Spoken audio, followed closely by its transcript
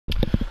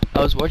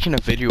I was watching a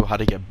video how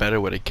to get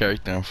better with a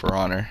character in For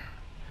Honor.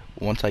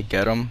 Once I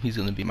get him, he's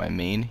gonna be my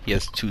main. He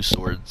has 2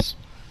 swords.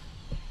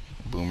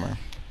 Boomer.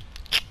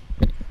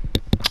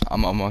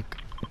 I'm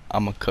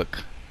a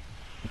cook.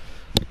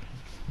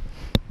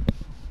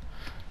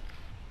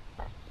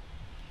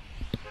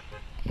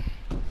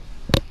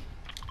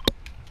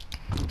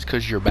 It's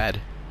 'cause you're bad.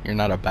 You're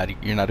not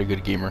a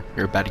good gamer.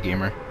 You're a bad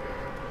gamer.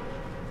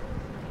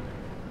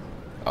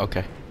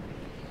 Okay.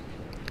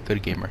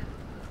 Good gamer.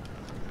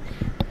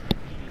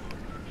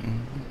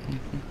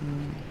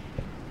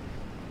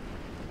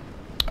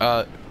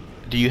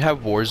 Do you have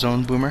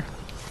Warzone, Boomer?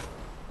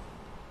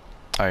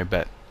 Alright,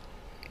 bet.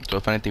 So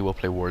if anything, we'll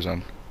play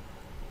Warzone.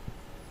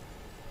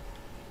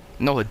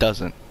 No, it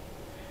doesn't.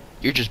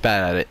 You're just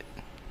bad at it.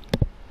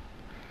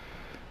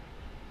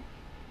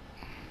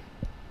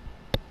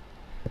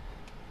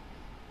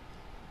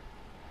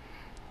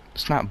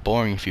 It's not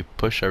boring if you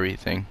push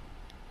everything.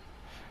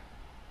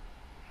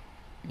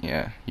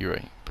 Yeah, you're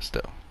right, but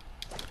still.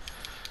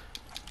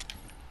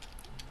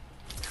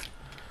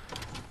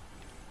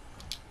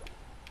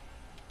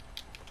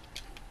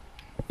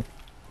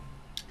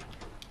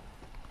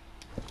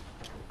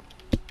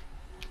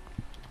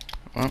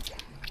 Well,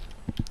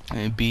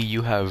 and B,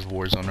 you have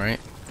Warzone, right?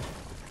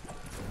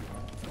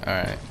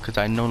 Alright, because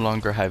I no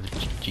longer have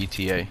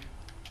GTA.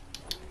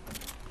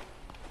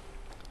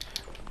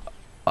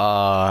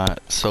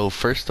 So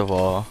first of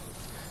all,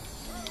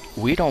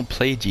 we don't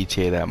play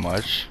GTA that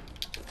much.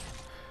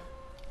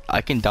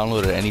 I can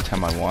download it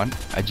anytime I want.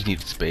 I just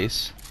need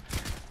space.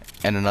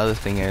 And another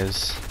thing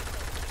is,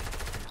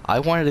 I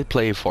wanted to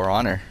play For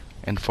Honor,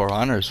 and For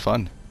Honor is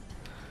fun.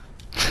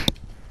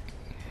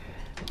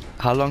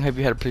 How long have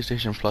you had a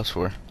PlayStation Plus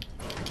for?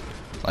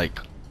 Like,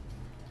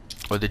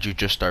 or did you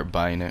just start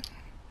buying it?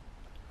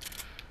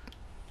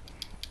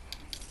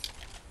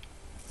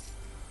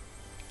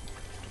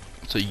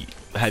 So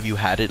have you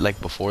had it like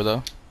before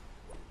though?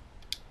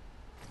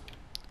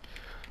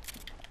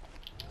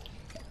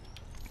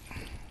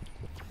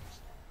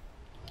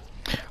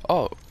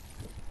 Oh,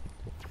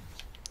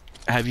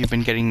 have you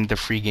been getting the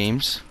free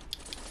games?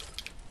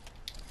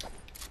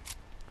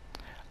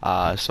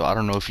 So I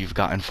don't know if you've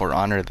gotten For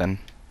Honor then,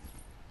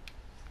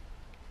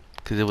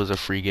 because it was a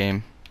free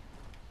game.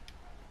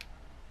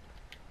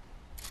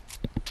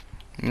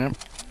 Yep,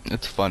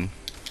 it's fun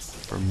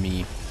for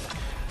me.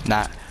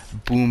 Not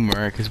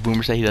Boomer, because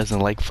Boomer said he doesn't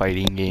like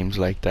fighting games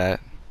like that.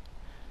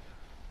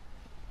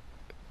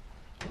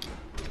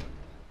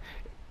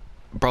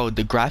 Bro,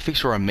 the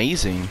graphics were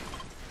amazing.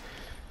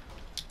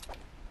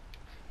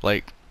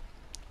 Like,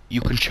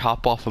 you can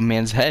chop off a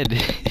man's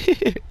head.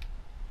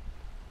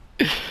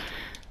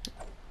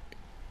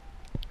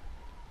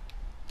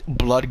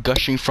 Blood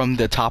gushing from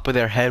the top of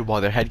their head while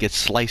their head gets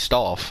sliced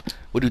off.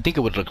 What do you think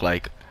it would look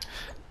like?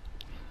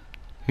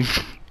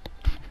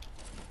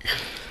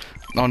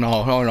 Oh no,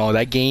 oh no,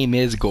 that game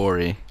is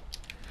gory.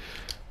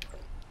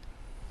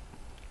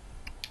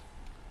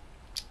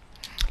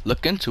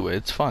 Look into it,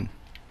 it's fun.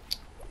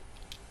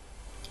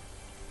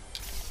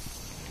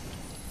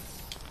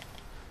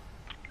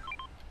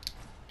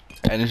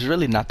 And it's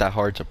really not that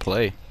hard to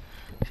play.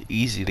 It's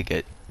easy to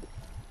get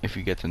if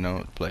you get to know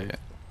it, play it.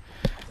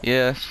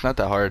 Yeah, it's not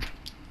that hard.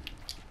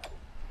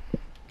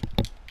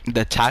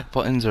 The attack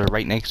buttons are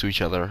right next to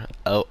each other.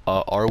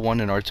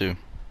 R1 and R2.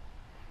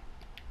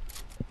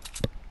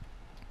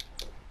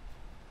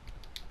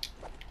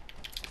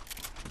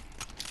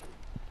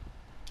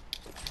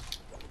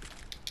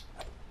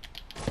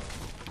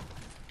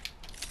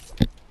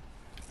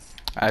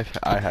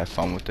 I have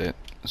fun with it.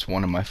 It's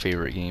one of my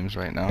favorite games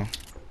right now.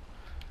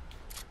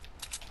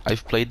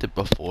 I've played it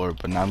before,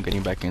 but now I'm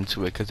getting back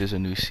into it because there's a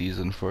new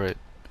season for it.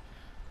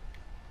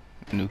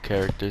 New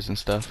characters and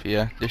stuff.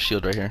 Yeah, there's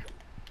Shield right here.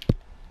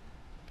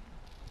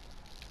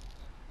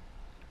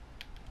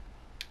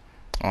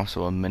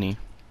 Also a mini.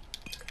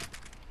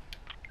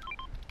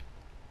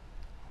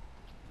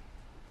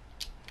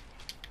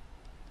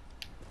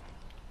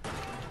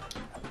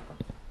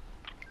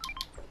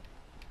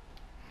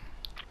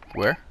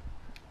 Where?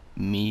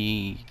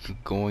 Me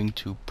going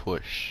to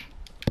push.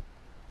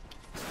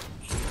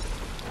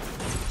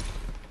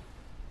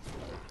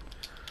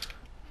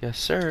 Yes,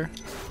 sir.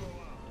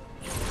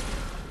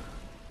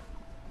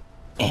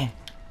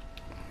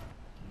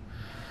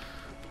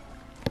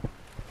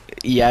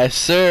 Yes,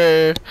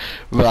 sir.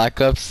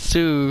 Black Ops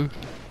 2.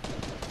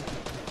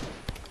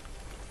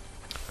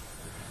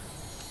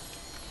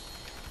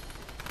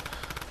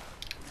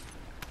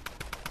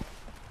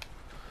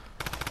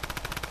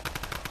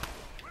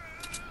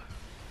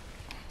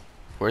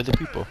 Where are the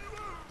people?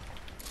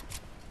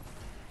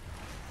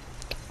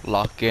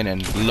 Lock in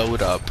and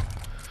load up.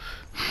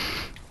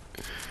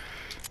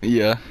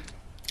 Yeah.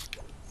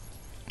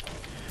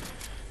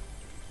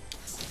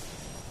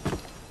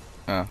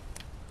 Oh.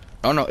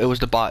 Oh no, it was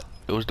the bot.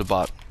 It was the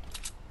bot.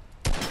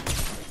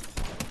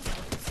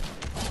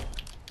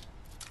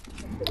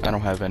 I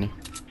don't have any.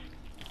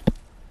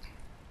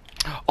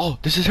 Oh,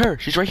 this is her.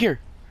 She's right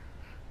here.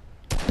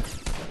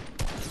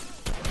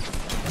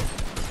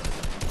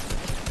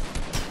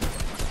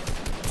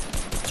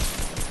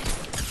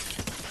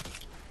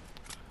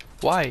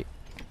 Why?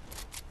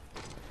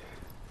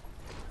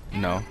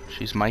 No,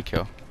 she's my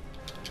kill.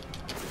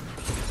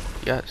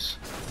 Yes.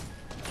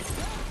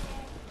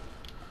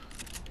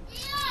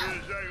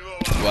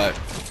 What?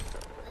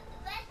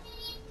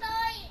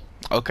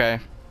 Okay.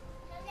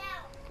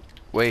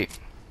 Wait.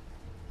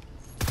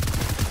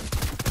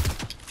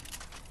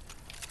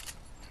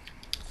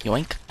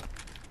 Yoink.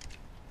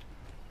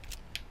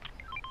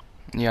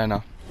 Yeah, I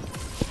know.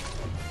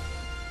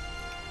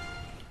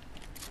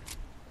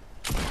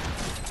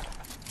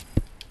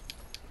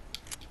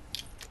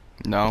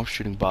 No,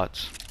 shooting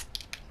bots.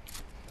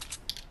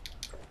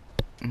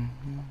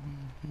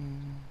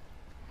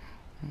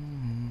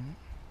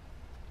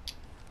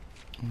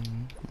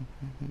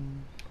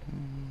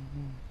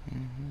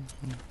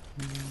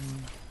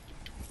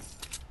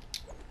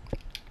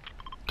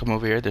 Come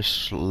over here,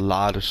 there's a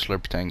lot of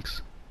slurp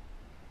tanks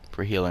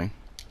for healing.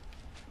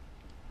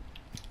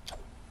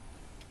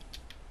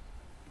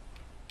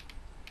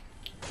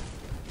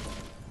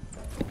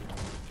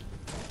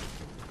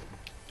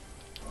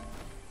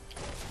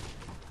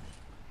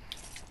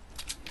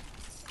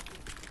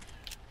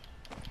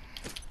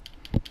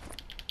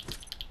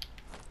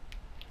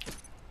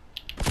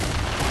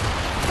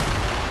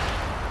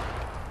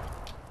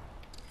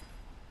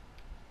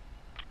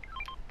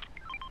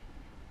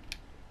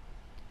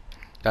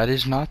 That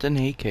is not an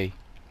AK,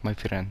 my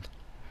friend.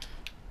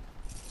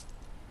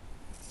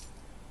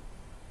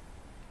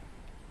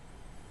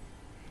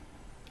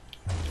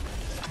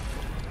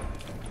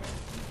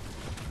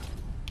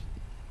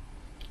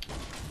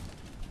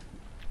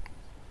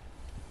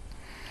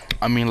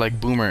 I mean, like,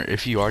 Boomer,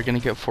 if you are gonna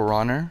get For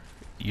Honor,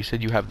 you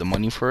said you have the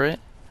money for it.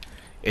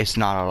 It's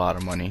not a lot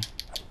of money.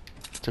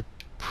 It's a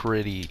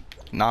pretty,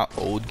 not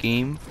old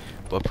game,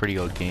 but pretty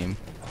old game.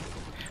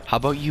 How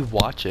about you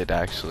watch it,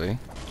 actually?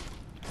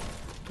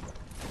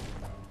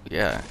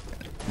 Yeah,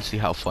 and see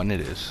how fun it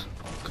is.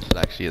 Because it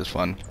actually is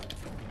fun.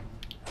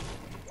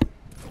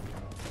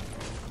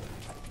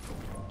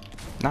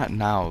 Not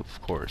now,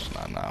 of course,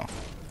 not now.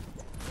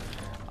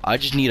 I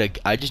just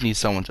need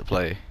someone to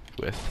play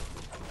with.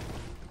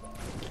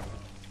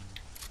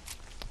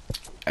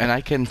 And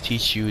I can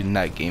teach you in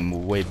that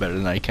game way better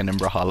than I can in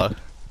Brawlhalla.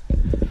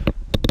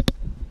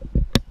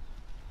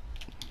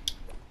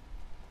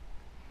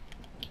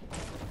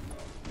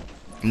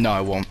 No,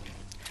 I won't.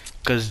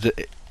 Cause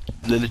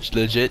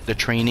legit the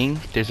training,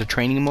 there's a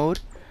training mode,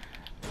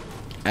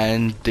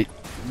 and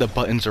the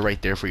buttons are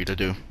right there for you to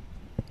do.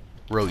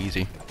 Real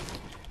easy.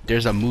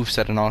 There's a move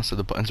set and all, so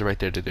the buttons are right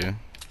there to do.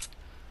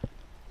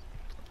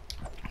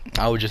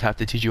 I would just have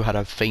to teach you how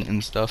to feint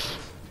and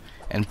stuff,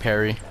 and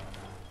parry.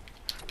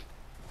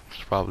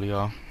 That's probably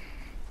all.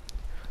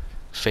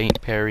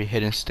 Feint, parry,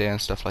 hidden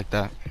stand, stuff like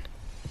that.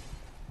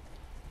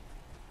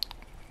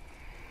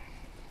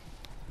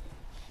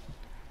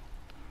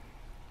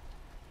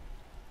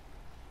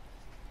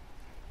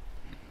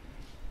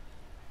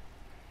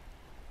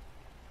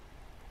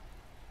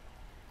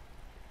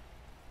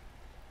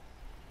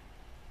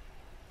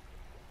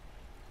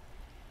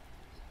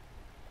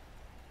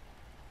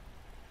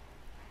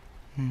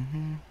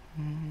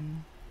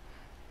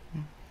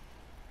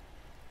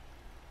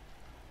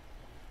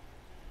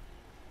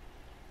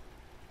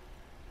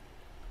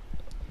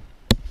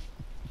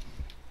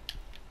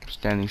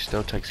 Standing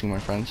still, texting my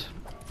friends.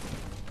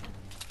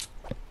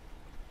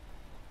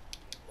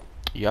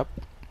 Yep.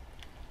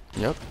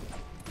 Yep.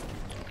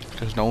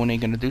 Because no one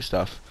ain't gonna do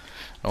stuff.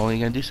 No one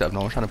ain't gonna do stuff. No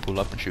one's trying to pull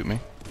up and shoot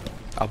me.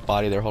 I'll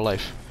body their whole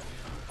life.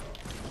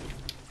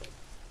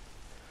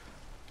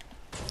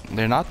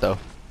 They're not though.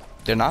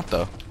 They're not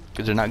though.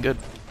 Because they're not good.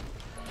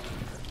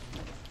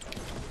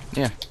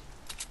 Yeah.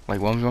 Like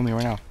 1v1 me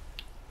right now.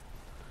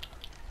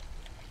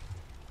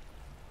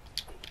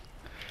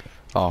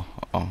 Oh,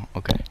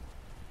 okay.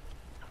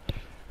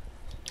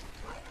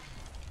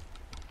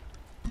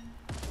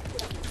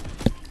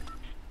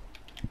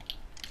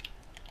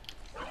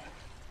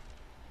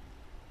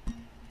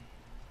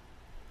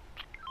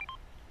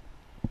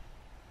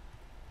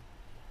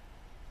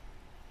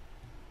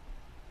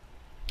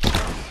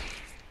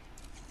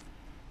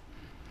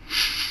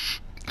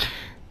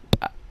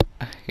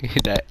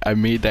 That I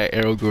made that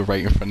arrow go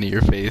right in front of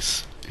your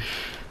face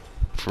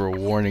for a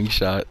warning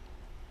shot.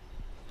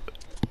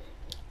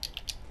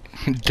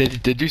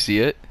 Did you see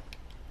it?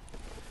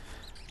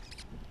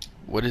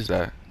 What is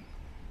that?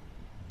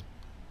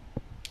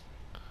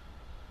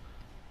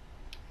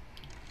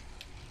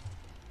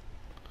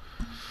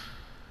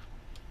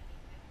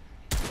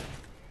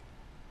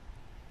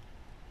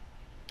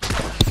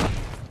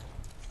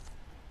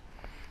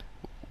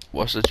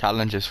 What's the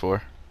challenges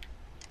for?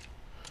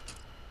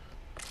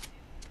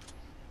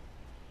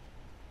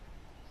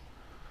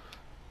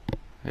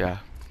 Yeah,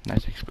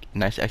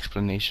 nice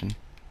explanation.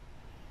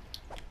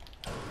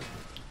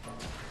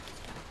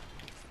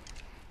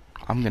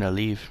 I'm gonna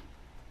leave.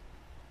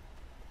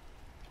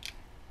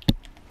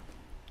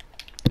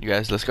 You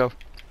guys, let's go.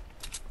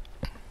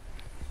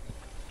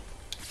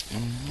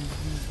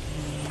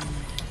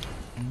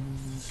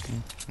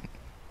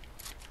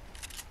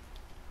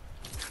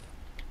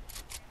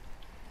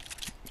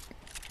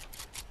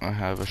 I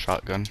have a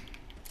shotgun.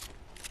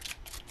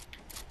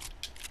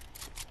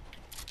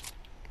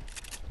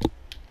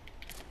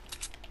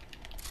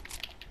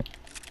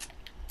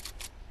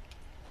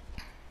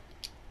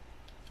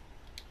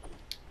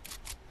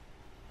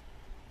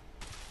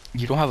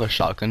 You don't have a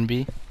shotgun,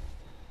 B?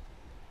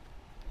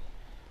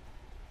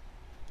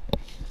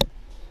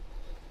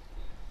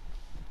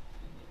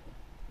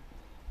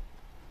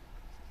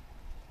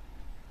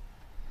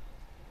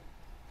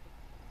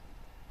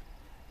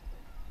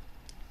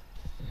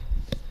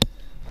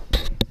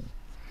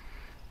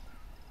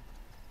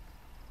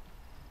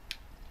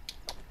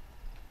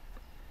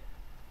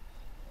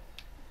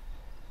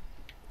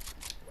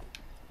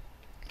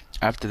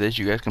 After this,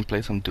 you guys can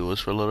play some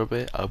duos for a little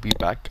bit. I'll be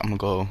back. I'm gonna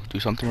go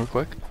do something real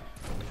quick.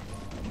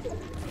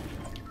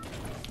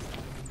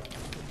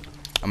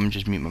 I'm gonna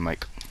just mute my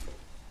mic.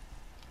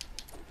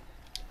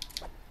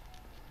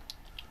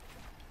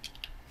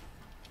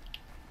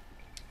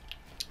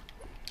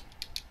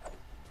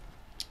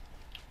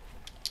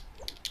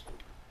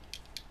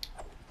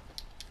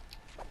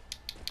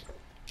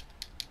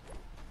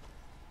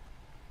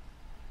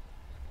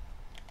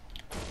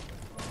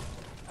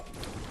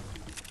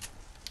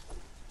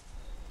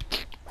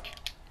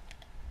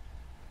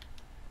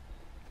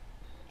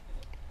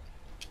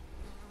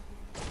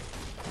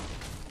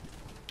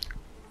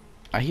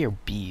 I hear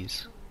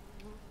bees.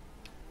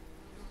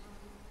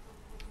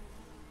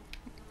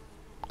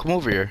 Come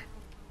over here.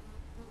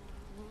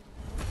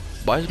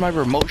 Why is my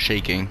remote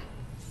shaking?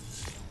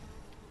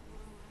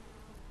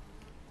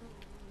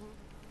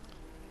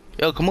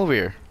 Yo, come over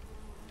here.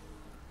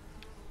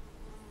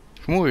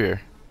 Come over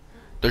here.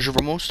 Does your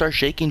remote start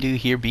shaking? Do you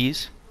hear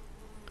bees?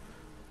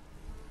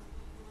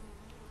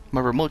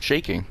 My remote's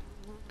shaking.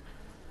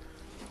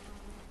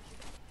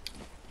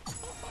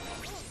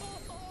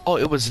 Oh,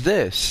 it was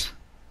this.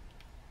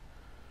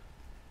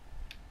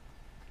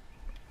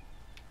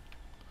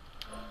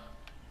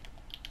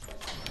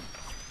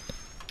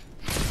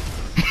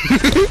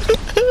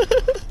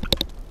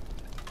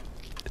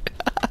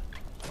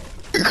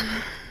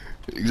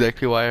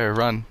 Exactly why I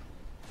run.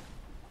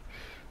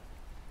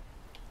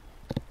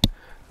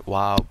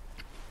 Wow.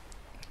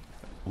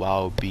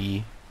 Wow,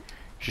 B.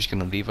 She's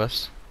gonna leave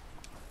us.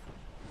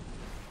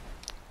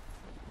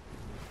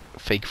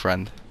 Fake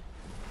friend.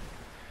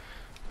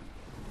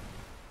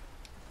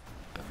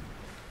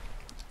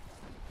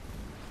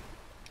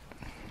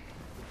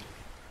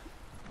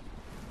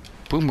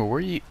 Boomer,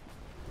 where you?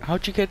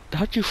 How'd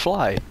you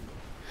fly?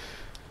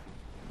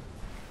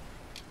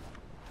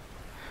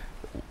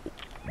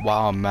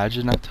 Wow,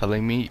 imagine not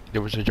telling me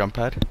there was a jump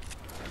pad.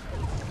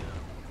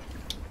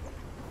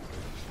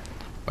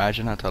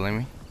 Imagine not telling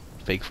me.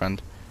 Fake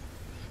friend.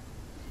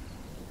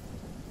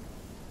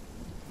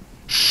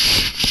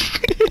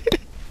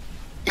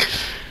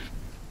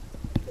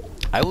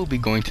 I will be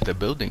going to the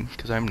building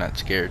because I'm not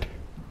scared.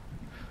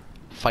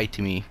 Fight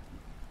me.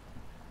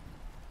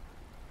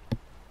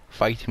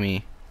 Fight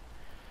me.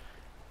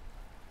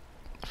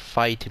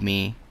 Fight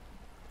me.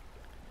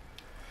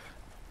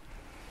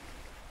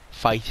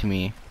 Fight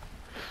me.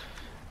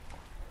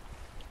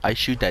 I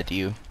shoot at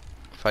you.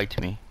 Fight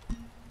me.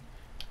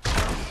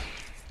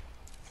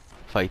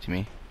 Fight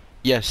me.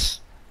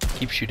 Yes.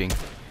 Keep shooting.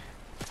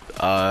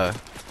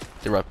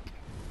 They're up.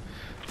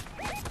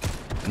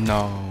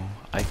 No,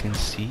 I can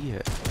see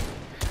it.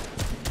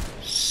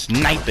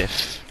 Snipe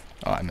it.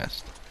 Oh, I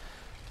missed.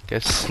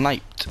 Get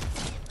sniped.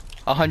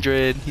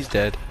 100. He's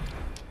dead.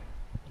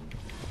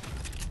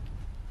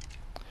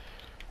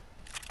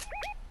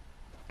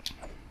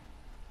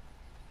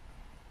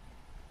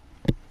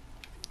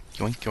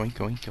 Yoink, yoink,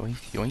 yoink, yoink,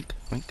 yoink,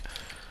 yoink.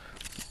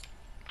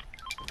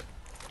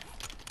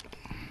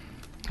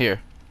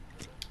 Here.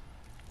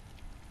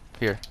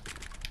 Here.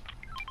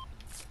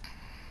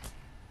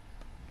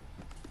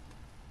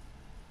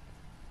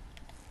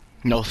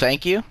 No,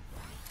 thank you.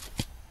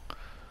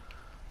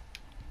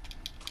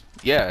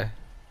 Yeah.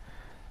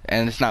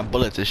 And it's not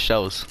bullets, it's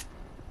shells.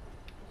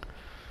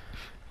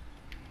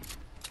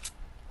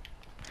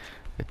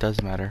 It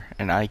does matter,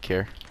 and I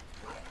care.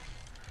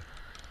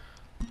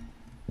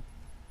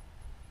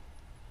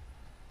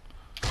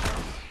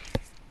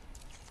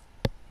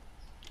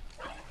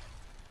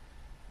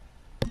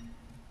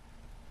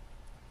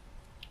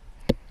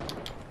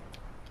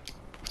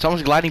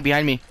 Someone's gliding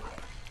behind me.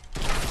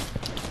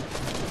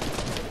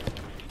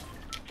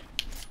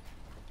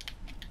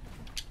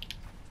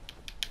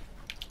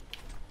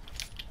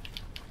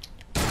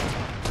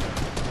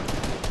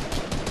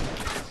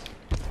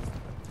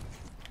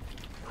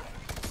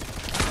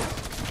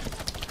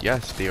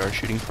 Yes, they are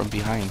shooting from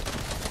behind.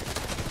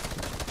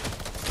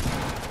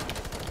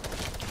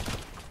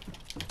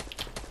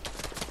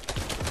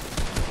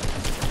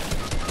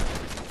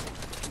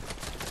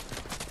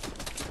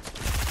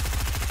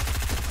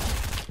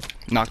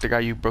 Knock the guy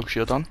you broke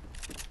shield on.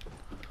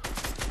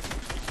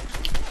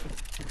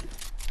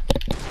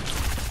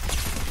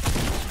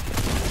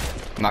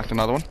 Knocked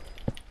another one.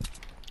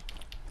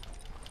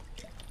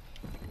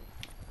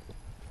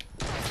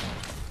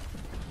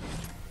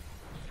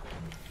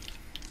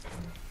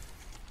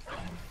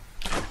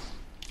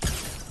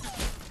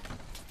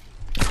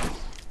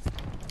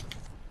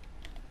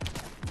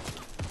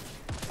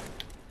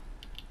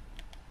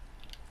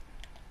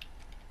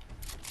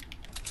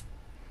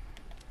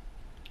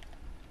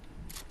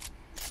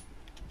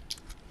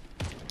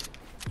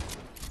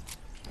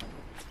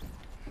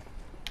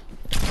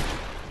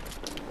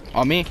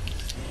 On me.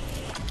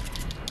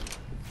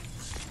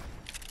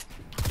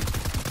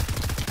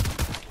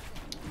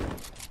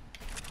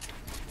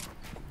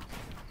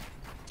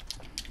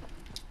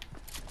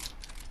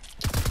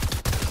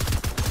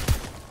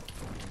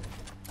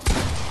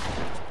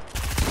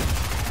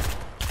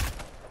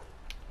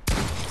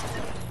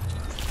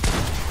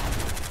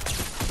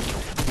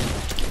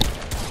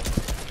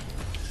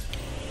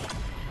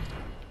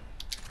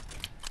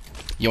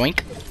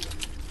 Yoink.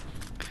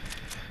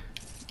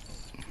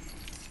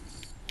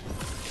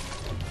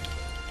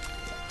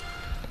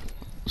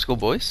 Let's go,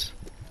 boys.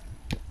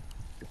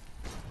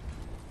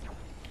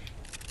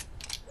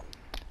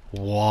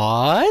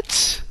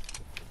 What?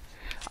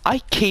 I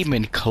came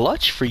in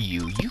clutch for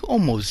you. You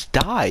almost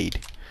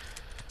died.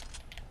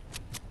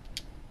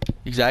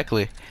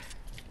 Exactly.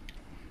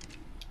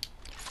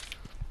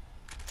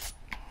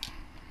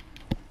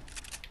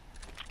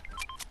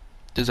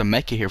 There's a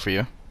mecha here for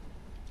you.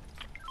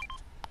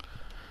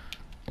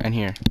 And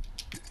here.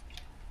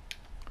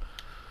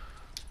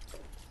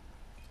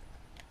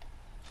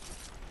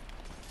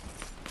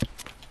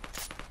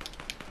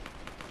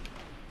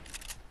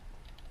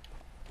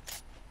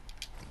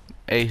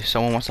 Hey,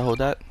 someone wants to hold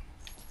that?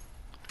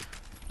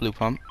 Blue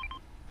pump.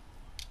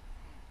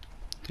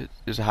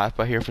 There's a half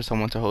by here for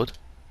someone to hold.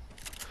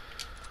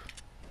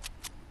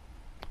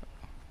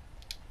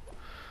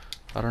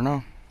 I don't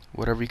know.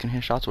 Whatever you can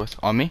hit shots with.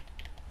 On me.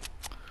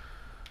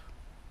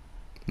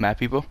 Mad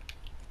people.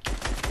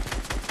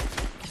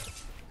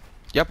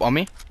 Yep, on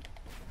me.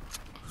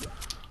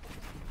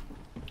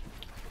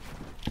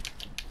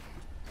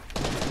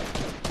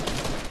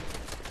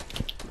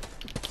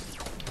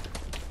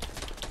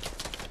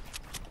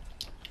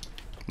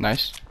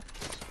 Nice.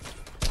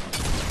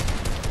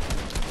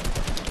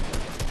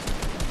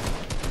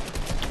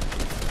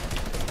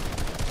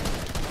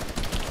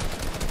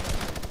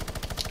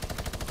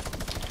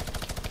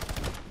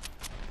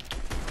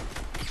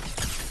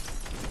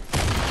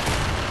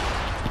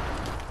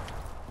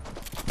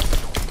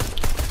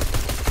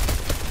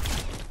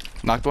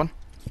 Knocked one.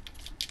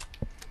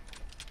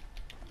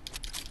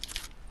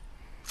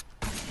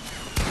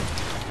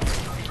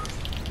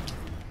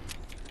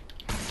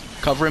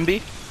 Cover him,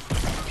 B.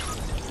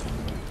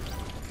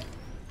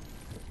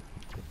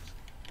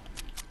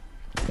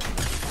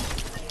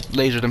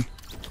 Lasered him.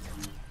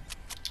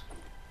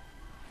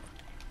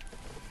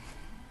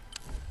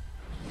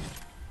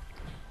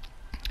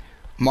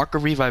 Mark a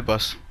revive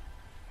bus.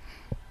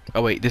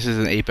 Oh wait, this is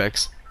an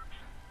Apex.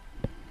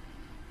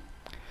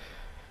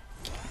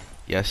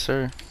 Yes,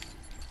 sir.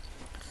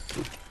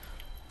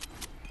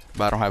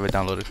 But I don't have it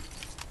downloaded.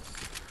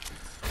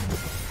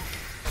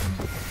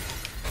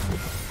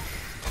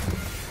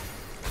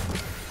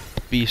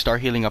 B,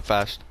 start healing up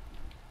fast.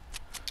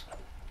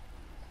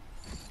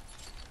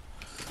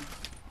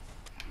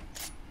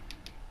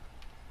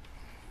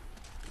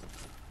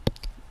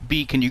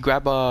 B, can you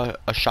grab a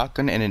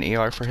shotgun and an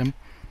AR for him?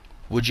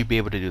 Would you be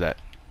able to do that?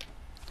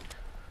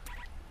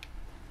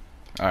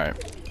 Alright.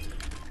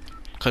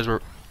 Cause we're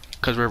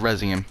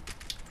rezzing him.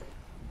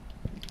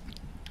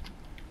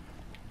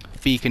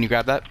 B, can you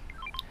grab that?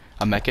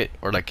 A mech it?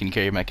 Or like, can you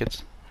carry mech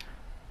kits?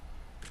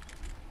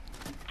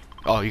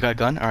 Oh, you got a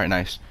gun? Alright,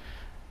 nice.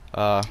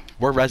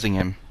 We're rezzing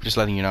him. Just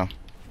letting you know.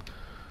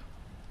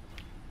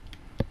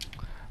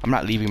 I'm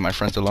not leaving my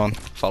friends alone.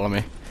 Follow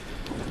me.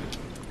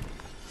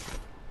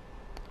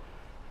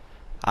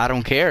 I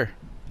don't care.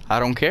 I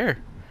don't care.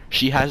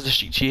 She has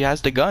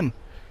the gun.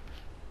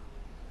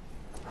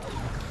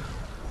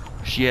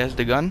 She has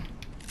the gun.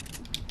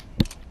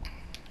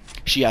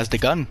 She has the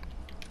gun.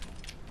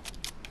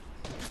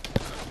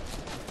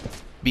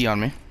 Be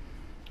on me.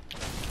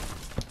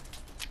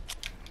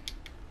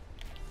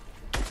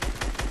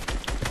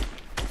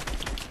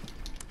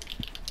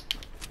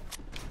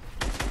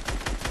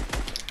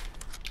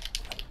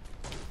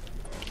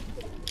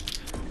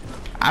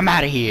 I'm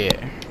out of here.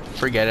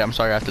 Forget it. I'm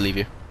sorry I have to leave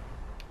you.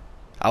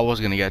 I was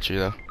gonna get you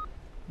though.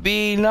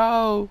 B,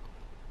 no.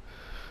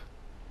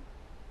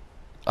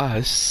 Ah,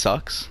 this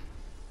sucks.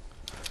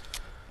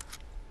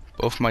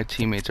 Both my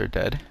teammates are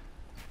dead.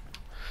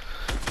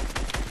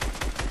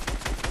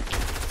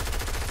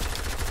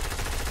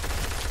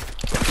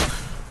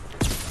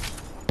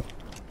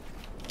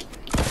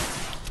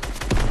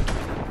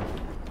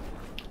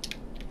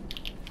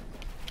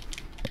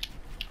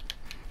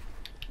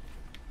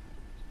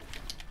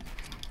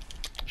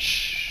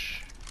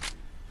 Shh.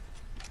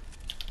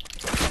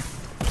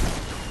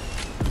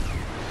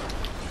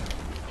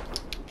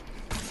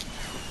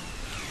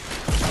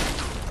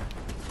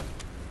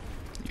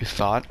 You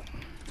thought?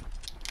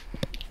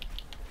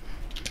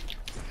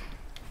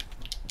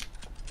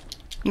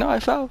 No, I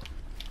fell.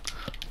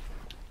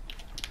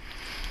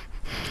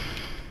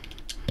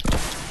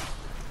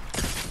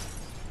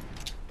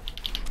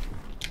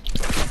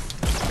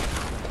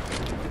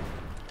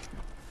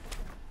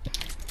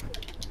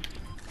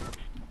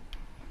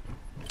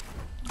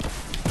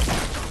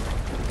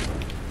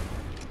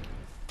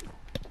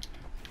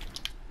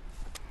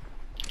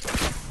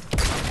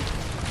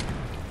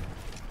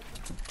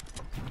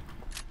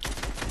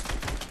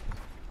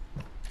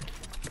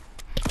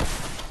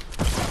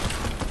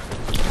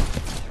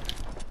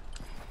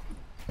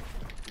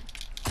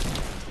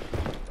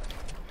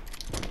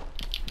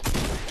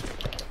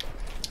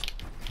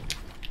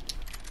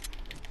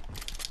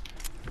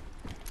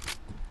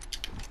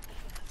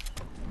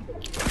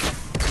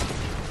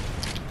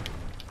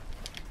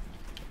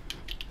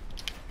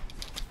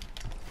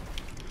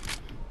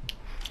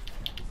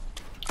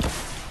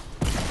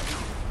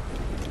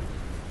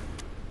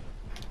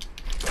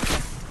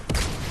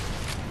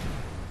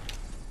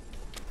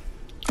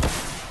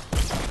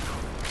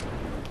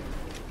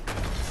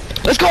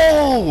 Let's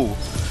go!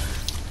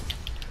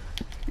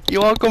 You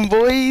welcome,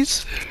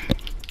 boys.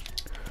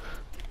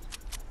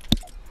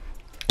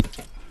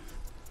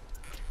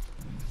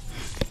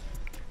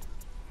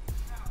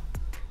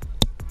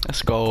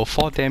 Let's go.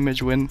 4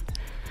 damage win.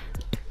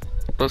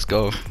 Let's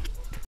go.